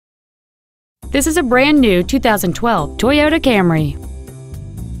This is a brand new 2012 Toyota Camry.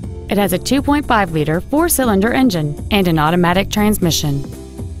 It has a 2.5-liter four-cylinder engine and an automatic transmission.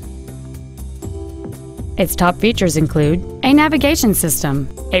 Its top features include a navigation system,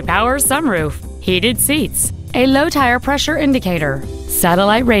 a power sunroof, heated seats, a low-tire pressure indicator,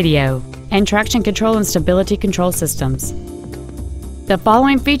 satellite radio, and traction control and stability control systems. The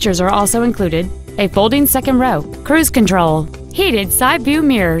following features are also included: a folding second row, cruise control, heated side view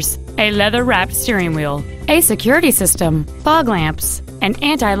mirrors, a leather-wrapped steering wheel, a security system, fog lamps, an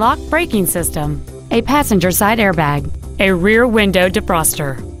anti-lock braking system, a passenger side airbag, a rear window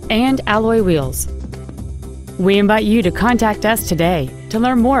defroster, and alloy wheels. We invite you to contact us today to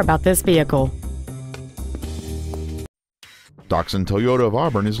learn more about this vehicle. Doxon Toyota of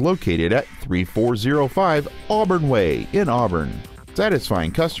Auburn is located at 3405 Auburn Way in Auburn,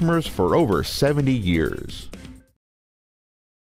 satisfying customers for over 70 years.